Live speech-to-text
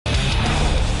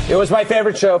It was my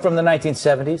favorite show from the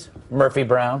 1970s, Murphy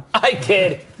Brown. I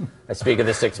kid. I speak of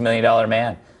the $6 Million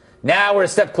Man. Now we're a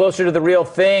step closer to the real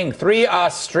thing. Three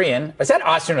Austrian, is that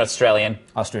Austrian or Australian?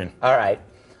 Austrian. All right.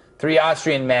 Three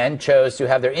Austrian men chose to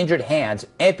have their injured hands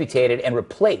amputated and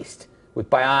replaced with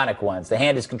bionic ones. The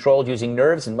hand is controlled using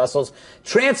nerves and muscles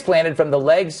transplanted from the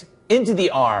legs into the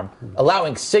arm,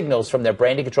 allowing signals from their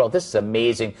brain to control. This is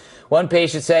amazing. One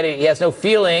patient said he has no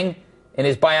feeling in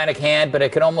his bionic hand, but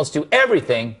it can almost do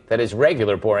everything that his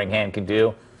regular boring hand can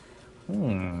do.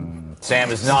 Sam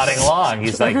is nodding along.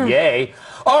 He's like, yay.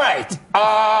 All right.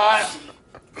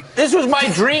 This was my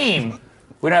dream.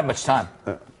 We don't have much time.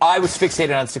 I was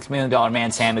fixated on the $6 Million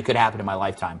Man, Sam. It could happen in my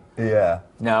lifetime. Yeah.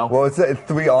 No? Well, it's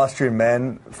three Austrian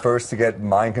men first to get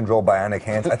mind-control bionic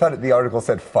hands. I thought the article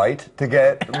said fight to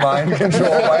get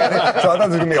mind-control bionic, so I thought this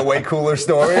was going to be a way cooler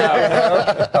story. You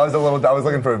know? I was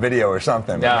looking for a video or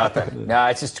something. No,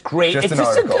 it's just great. Just it's an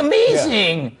just article.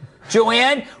 amazing. Yeah.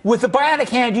 Joanne, with the bionic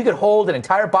hand, you could hold an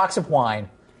entire box of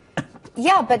wine.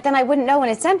 Yeah, but then I wouldn't know when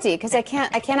it's empty because I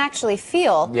can't actually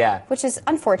feel. Yeah. Which is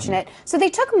unfortunate. So they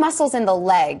took muscles in the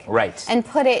leg. Right. And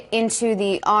put it into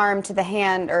the arm to the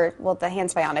hand, or, well, the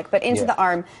hand's bionic, but into the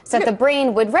arm so that the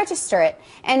brain would register it.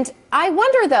 And I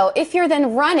wonder, though, if you're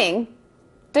then running,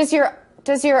 does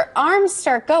your arm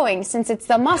start going since it's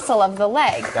the muscle of the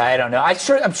leg? I don't know. I'm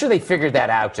sure they figured that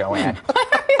out, Joanne. Why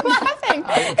are you laughing?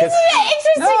 This is an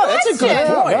interesting question. That's a good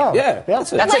point. Yeah.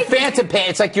 That's like phantom pain.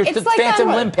 It's like phantom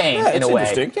limb pain in a way.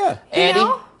 Interesting. Yeah. Andy? You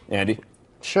know? Andy?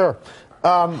 Sure.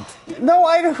 No,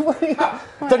 I don't.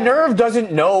 The nerve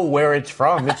doesn't know where it's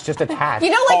from. It's just attached.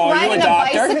 You know, like riding a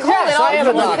bicycle? Yes, I am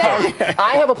a that.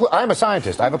 doctor. I'm a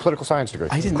scientist. I have a political science degree.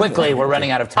 Quickly, we're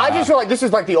running out of time. I just feel like this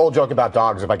is like the old joke about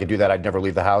dogs. If I could do that, I'd never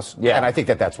leave the house. Yeah. And I think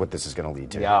that's what this is going to lead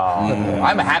to.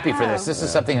 I'm happy for this. This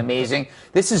is something amazing.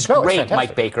 This is great,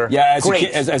 Mike Baker. Yeah,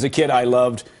 great. As a kid, I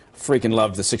freaking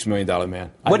loved the $6 Million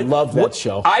Man. I loved that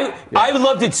show. I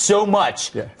loved it so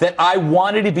much that I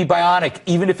wanted to be bionic,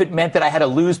 even if it meant that I had to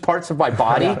lose parts of my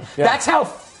body. That's how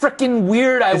freaking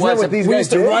weird I was. What these we guys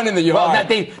used to run in the yard. Well,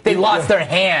 that they lost their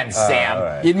hands, Sam.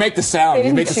 Right. You'd make the sound.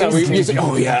 You'd make the sound. You'd say,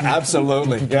 oh, yeah,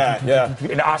 absolutely. Yeah.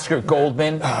 And Oscar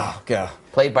Goldman. Oh, God.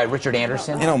 Played by Richard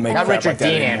Anderson. They don't make Not crap Richard like that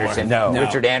Dean anymore. Anderson. No.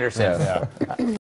 Richard Anderson. Yeah.